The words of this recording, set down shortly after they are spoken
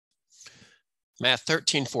Math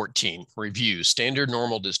 1314, review, standard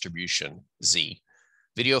normal distribution, Z.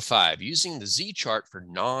 Video 5, using the Z-chart for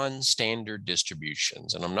non-standard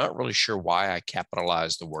distributions. And I'm not really sure why I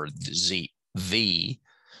capitalized the word Z, the.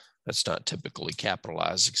 That's not typically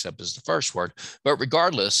capitalized except as the first word. But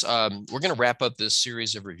regardless, we're going to wrap up this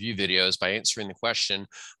series of review videos by answering the question,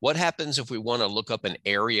 what happens if we want to look up an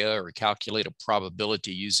area or calculate a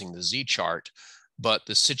probability using the Z-chart, but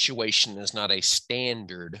the situation is not a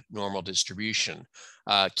standard normal distribution?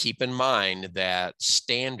 Keep in mind that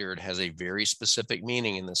standard has a very specific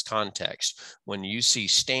meaning in this context. When you see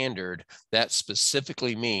standard, that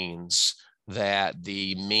specifically means that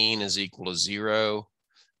the mean is equal to 0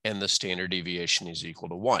 and the standard deviation is equal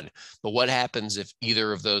to 1. But what happens if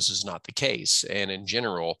either of those is not the case? And in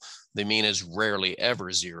general, the mean is rarely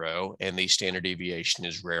ever 0 and the standard deviation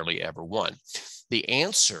is rarely ever 1. The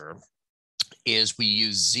answer is we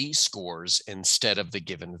use z-scores instead of the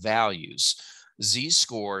given values.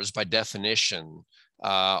 Z-scores, by definition,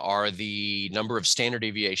 are the number of standard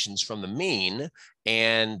deviations from the mean,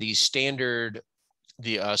 and the standard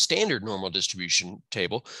normal distribution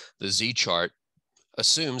table, the Z-chart,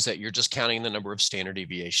 assumes that you're just counting the number of standard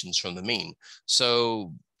deviations from the mean.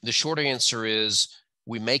 So the short answer is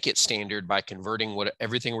we make it standard by converting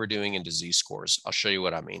everything we're doing into z-scores. I'll show you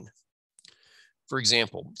what I mean. For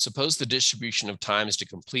example, suppose the distribution of times to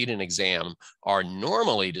complete an exam are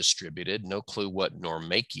normally distributed. No clue what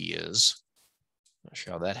Normakey is. Not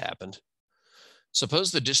sure how that happened.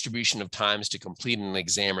 Suppose the distribution of times to complete an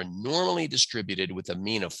exam are normally distributed with a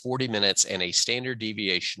mean of 40 minutes and a standard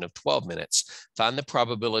deviation of 12 minutes. Find the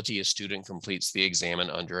probability a student completes the exam in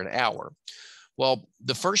under an hour. Well,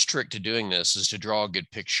 the first trick to doing this is to draw a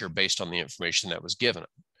good picture based on the information that was given.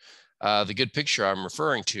 The good picture I'm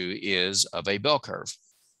referring to is of a bell curve.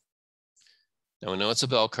 Now we know it's a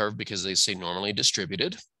bell curve because they say normally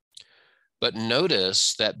distributed, but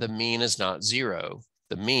notice that the mean is not 0.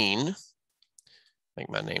 The mean, make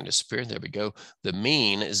my name disappear, there we go. The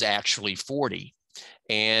mean is actually 40.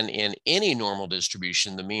 And in any normal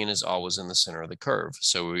distribution, the mean is always in the center of the curve.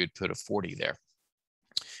 So we would put a 40 there.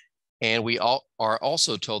 And we are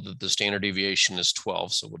also told that the standard deviation is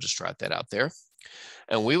 12. So we'll just write that out there.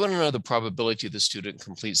 And we want to know the probability the student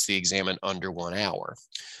completes the exam in under 1 hour.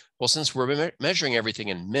 Well, since we're measuring everything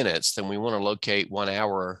in minutes, then we want to locate 1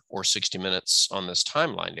 hour or 60 minutes on this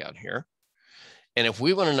timeline down here. And if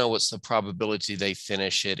we want to know what's the probability they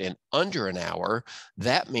finish it in under an hour,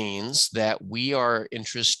 that means that we are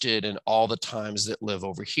interested in all the times that live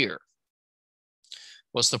over here.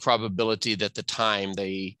 What's the probability that the time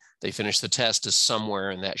they finish the test is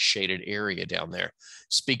somewhere in that shaded area down there?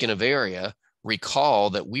 Speaking of area,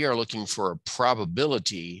 recall that we are looking for a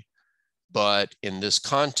probability, but in this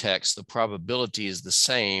context, the probability is the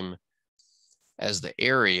same as the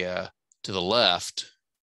area to the left.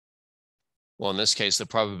 Well, in this case, the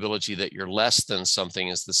probability that you're less than something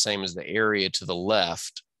is the same as the area to the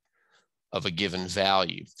left of a given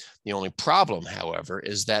value. The only problem, however,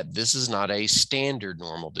 is that this is not a standard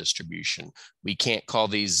normal distribution. We can't call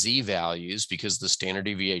these z values because the standard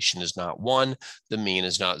deviation is not 1, the mean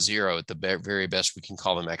is not 0. At the very best, we can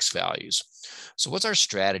call them x values. So what's our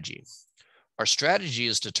strategy? Our strategy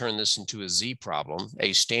is to turn this into a z problem,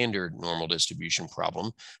 a standard normal distribution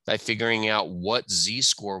problem, by figuring out what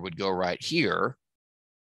z-score would go right here.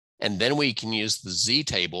 And then we can use the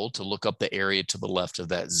z-table to look up the area to the left of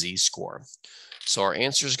that z-score. So our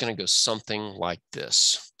answer is going to go something like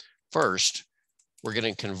this. First, we're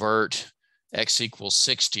going to convert x equals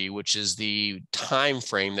 60, which is the time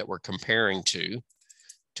frame that we're comparing to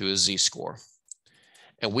a z-score.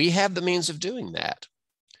 And we have the means of doing that.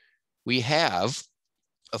 We have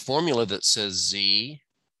a formula that says z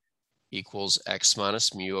equals x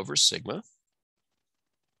minus mu over sigma.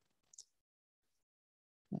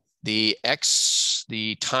 The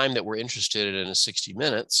time that we're interested in is 60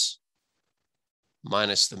 minutes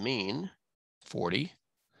minus the mean, 40.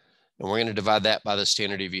 And we're going to divide that by the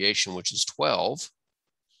standard deviation, which is 12.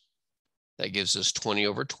 That gives us 20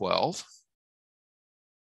 over 12.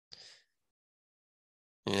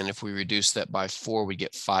 And if we reduce that by 4, we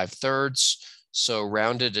get 5/3. So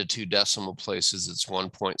rounded to 2 decimal places, it's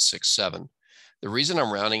 1.67. The reason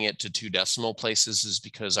I'm rounding it to 2 decimal places is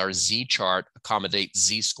because our z-chart accommodates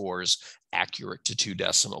z-scores accurate to 2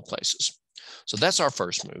 decimal places. So that's our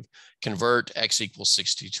first move, convert x equals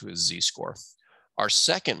 60 to a z-score. Our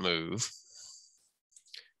second move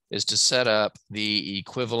is to set up the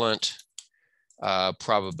equivalent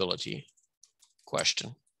probability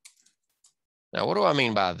question. Now, what do I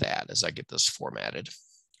mean by that as I get this formatted?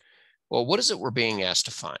 Well, what is it we're being asked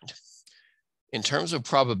to find? In terms of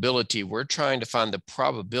probability, we're trying to find the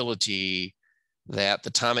probability that the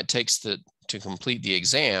time it takes to complete the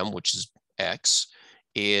exam, which is X,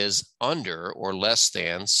 is under or less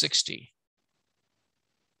than 60.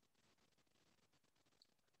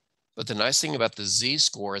 But the nice thing about the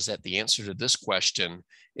z-score is that the answer to this question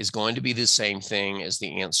is going to be the same thing as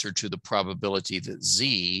the answer to the probability that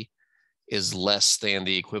z is less than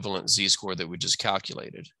the equivalent z-score that we just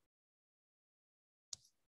calculated.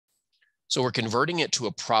 So we're converting it to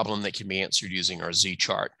a problem that can be answered using our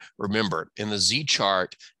z-chart. Remember, in the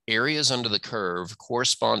z-chart, areas under the curve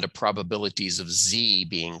correspond to probabilities of z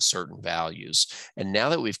being certain values. And now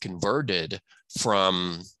that we've converted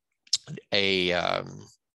from a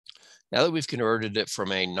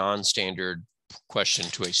non-standard question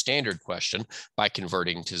to a standard question by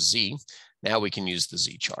converting to z, now we can use the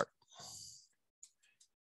z-chart.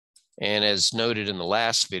 And as noted in the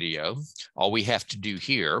last video, all we have to do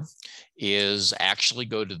here is actually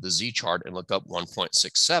go to the z-chart and look up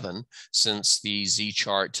 1.67, since the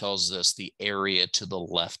z-chart tells us the area to the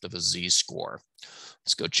left of a z-score.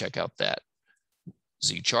 Let's go check out that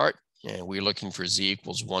z-chart, and we're looking for z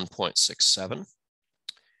equals 1.67.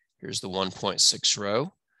 Here's the 1.6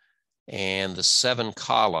 row, and the 7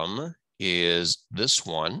 column is this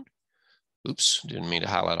one. Oops, didn't mean to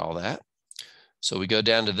highlight all that. So we go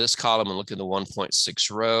down to this column and look at the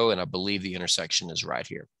 1.6 row, and I believe the intersection is right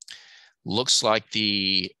here. Looks like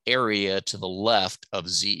the area to the left of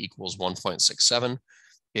z equals 1.67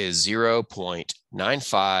 is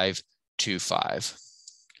 0.9525.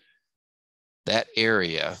 That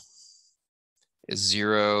area is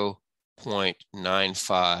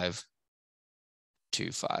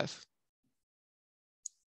 0.9525.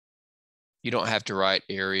 You don't have to write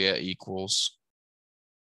area equals,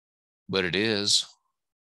 but it is.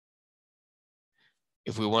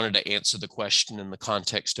 If we wanted to answer the question in the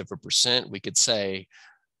context of a percent, we could say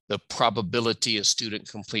the probability a student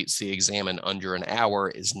completes the exam in under an hour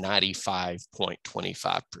is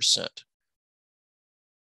 95.25%.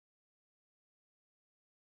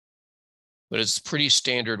 But it's a pretty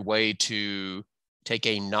standard way to take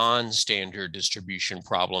a non-standard distribution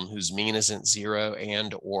problem whose mean isn't 0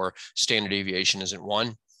 and or standard deviation isn't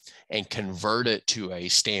 1, and convert it to a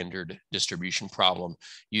standard distribution problem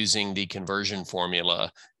using the conversion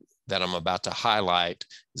formula that I'm about to highlight,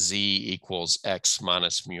 z equals x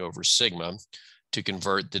minus mu over sigma, to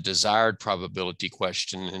convert the desired probability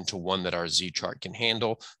question into one that our z-chart can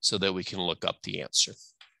handle so that we can look up the answer.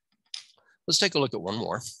 Let's take a look at one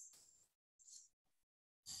more.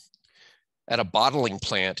 At a bottling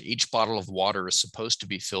plant, each bottle of water is supposed to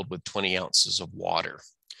be filled with 20 ounces of water.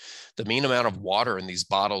 The mean amount of water in these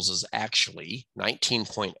bottles is actually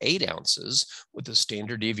 19.8 ounces with a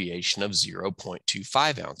standard deviation of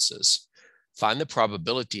 0.25 ounces. Find the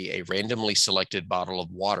probability a randomly selected bottle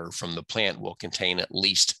of water from the plant will contain at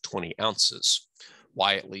least 20 ounces.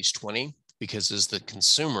 Why at least 20? Because as the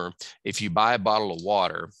consumer, if you buy a bottle of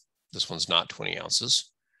water, this one's not 20 ounces.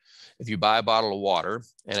 If you buy a bottle of water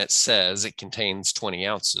and it says it contains 20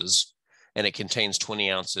 ounces and it contains 20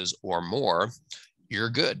 ounces or more, you're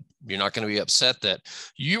good. You're not going to be upset that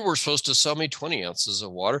you were supposed to sell me 20 ounces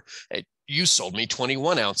of water. You sold me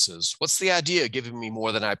 21 ounces. What's the idea of giving me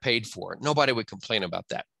more than I paid for? Nobody would complain about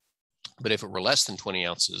that. But if it were less than 20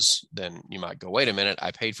 ounces, then you might go, wait a minute,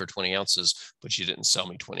 I paid for 20 ounces, but you didn't sell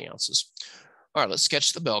me 20 ounces. All right, let's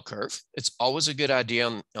sketch the bell curve. It's always a good idea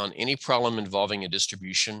on any problem involving a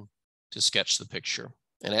distribution to sketch the picture.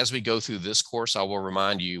 And as we go through this course, I will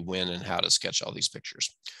remind you when and how to sketch all these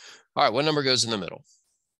pictures. All right, what number goes in the middle?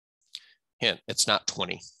 Hint, it's not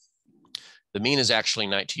 20. The mean is actually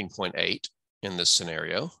 19.8 in this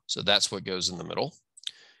scenario. So that's what goes in the middle.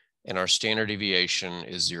 And our standard deviation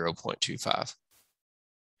is 0.25.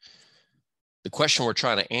 The question we're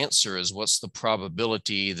trying to answer is what's the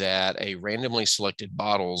probability that a randomly selected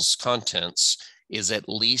bottle's contents is at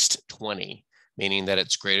least 20, meaning that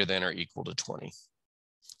it's greater than or equal to 20.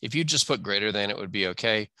 If you just put greater than, it would be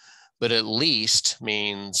okay. But at least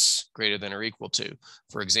means greater than or equal to.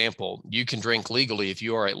 For example, you can drink legally if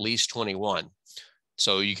you are at least 21.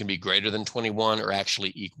 So you can be greater than 21 or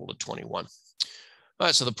actually equal to 21. All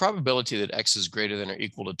right, so the probability that x is greater than or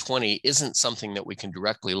equal to 20 isn't something that we can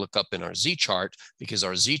directly look up in our z-chart because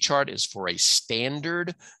our z-chart is for a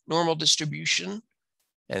standard normal distribution.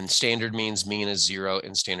 And standard means mean is 0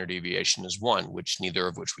 and standard deviation is 1, neither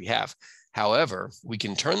of which we have. However, we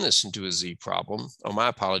can turn this into a z problem. Oh, my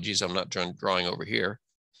apologies, I'm not drawing over here.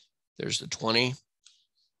 There's the 20.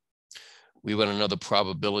 We want to know the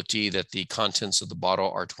probability that the contents of the bottle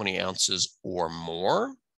are 20 ounces or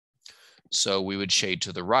more. So we would shade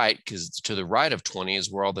to the right, because to the right of 20 is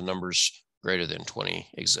where all the numbers greater than 20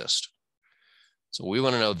 exist. So we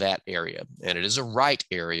want to know that area, and it is a right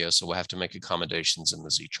area, so we'll have to make accommodations in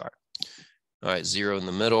the Z-chart. All right, 0 in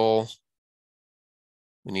the middle.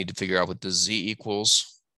 We need to figure out what the Z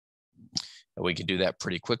equals. And we can do that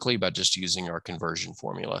pretty quickly by just using our conversion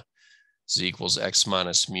formula. Z equals X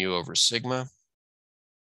minus mu over sigma.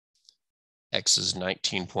 X is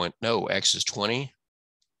 19. X is 20.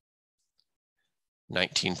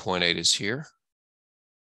 19.8 is here.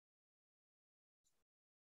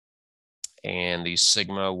 And the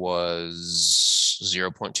sigma was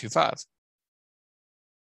 0.25.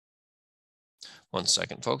 1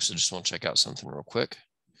 second, folks. I just want to check out something real quick.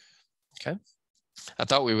 Okay. I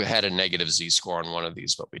thought we had a negative Z-score on one of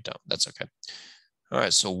these, but we don't. That's okay. All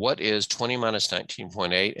right. So what is 20 minus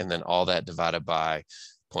 19.8? And then all that divided by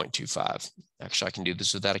 0.25. Actually, I can do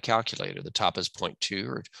this without a calculator. The top is 0.2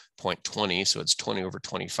 or 0.20. So it's 20 over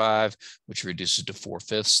 25, which reduces to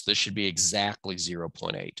 4/5. This should be exactly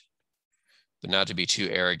 0.8. But not to be too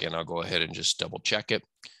arrogant, I'll go ahead and just double check it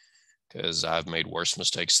because I've made worse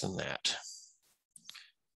mistakes than that.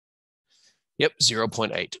 Yep,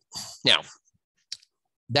 0.8. Now,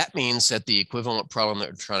 that means that the equivalent problem that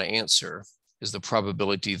we're trying to answer is the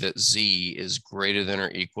probability that Z is greater than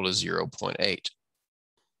or equal to 0.8.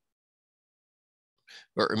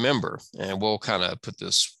 But remember, and we'll kind of put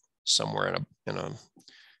this somewhere in a,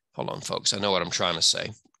 hold on, folks. I know what I'm trying to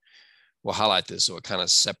say. We'll highlight this so it kind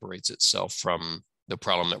of separates itself from the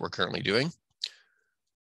problem that we're currently doing.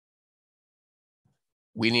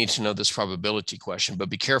 We need to know this probability question,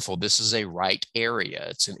 but be careful. This is a right area.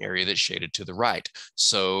 It's an area that's shaded to the right.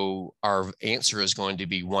 So our answer is going to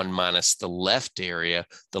be 1 minus the left area.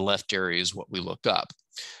 The left area is what we look up.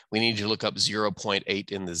 We need to look up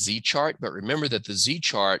 0.8 in the Z-chart, but remember that the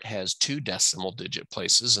Z-chart has 2 decimal digit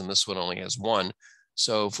places, and this one only has 1.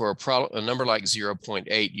 So for a number like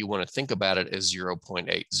 0.8, you want to think about it as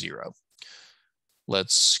 0.80.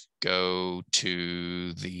 Let's go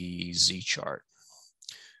to the Z-chart.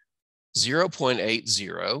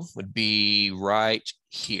 0.80 would be right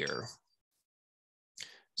here.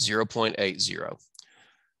 0.80.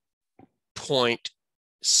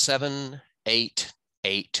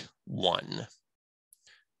 0.7881.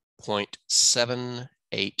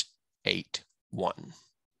 0.7881.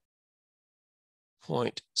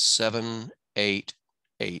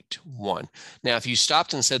 0.7881. Now, if you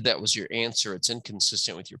stopped and said that was your answer, it's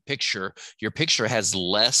inconsistent with your picture. Your picture has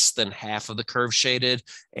less than half of the curve shaded,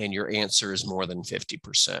 and your answer is more than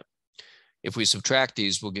 50%. If we subtract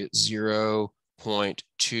these, we'll get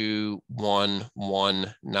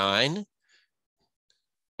 0.2119.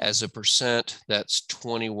 As a percent, that's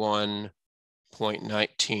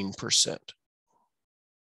 21.19%.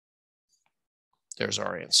 There's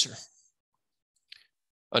our answer.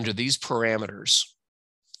 Under these parameters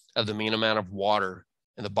of the mean amount of water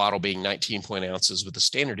in the bottle being 19 ounces with a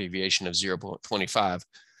standard deviation of 0.25,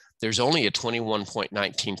 there's only a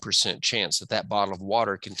 21.19% chance that that bottle of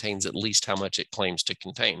water contains at least how much it claims to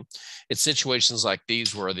contain. It's situations like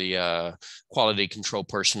these where the quality control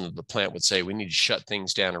person of the plant would say, we need to shut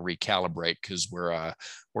things down and recalibrate because we're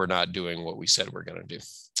not doing what we said we're going to do.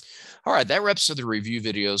 All right, that wraps up the review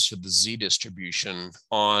videos for the Z distribution.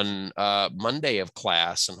 On Monday of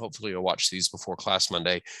class, and hopefully you'll watch these before class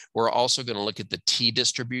Monday, we're also going to look at the T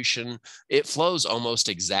distribution. It flows almost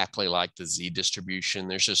exactly like the Z distribution.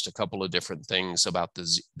 There's just a couple of different things about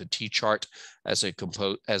the T chart as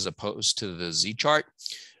opposed to the Z chart.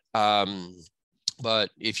 But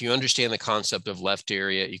if you understand the concept of left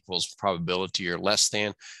area equals probability or less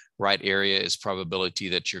than, right area is probability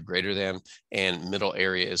that you're greater than, and middle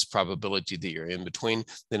area is probability that you're in between,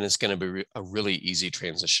 then it's going to be a really easy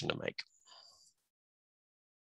transition to make.